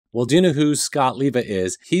Well, do you know who Scott Leva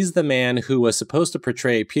is? He's the man who was supposed to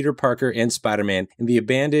portray Peter Parker and Spider-Man in the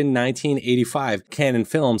abandoned 1985 Canon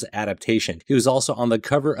Films adaptation. He was also on the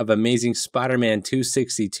cover of Amazing Spider-Man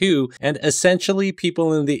 262, and essentially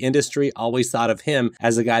people in the industry always thought of him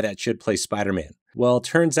as the guy that should play Spider-Man. Well, it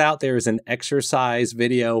turns out there is an exercise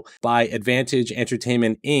video by Advantage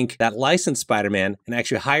Entertainment Inc. that licensed Spider-Man and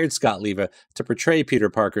actually hired Scott Leva to portray Peter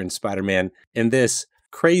Parker and Spider-Man in this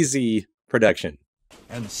crazy production.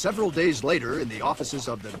 And several days later, in the offices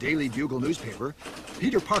of the Daily Bugle newspaper,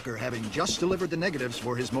 Peter Parker, having just delivered the negatives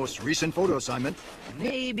for his most recent photo assignment,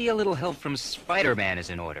 maybe a little help from Spider-Man is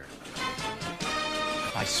in order.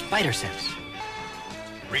 My spider sense.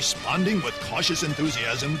 Responding with cautious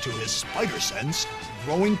enthusiasm to his spider sense,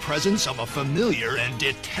 growing presence of a familiar and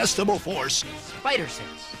detestable force. Spider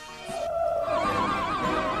sense.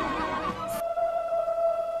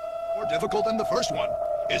 More difficult than the first one.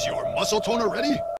 Is your muscle toner ready?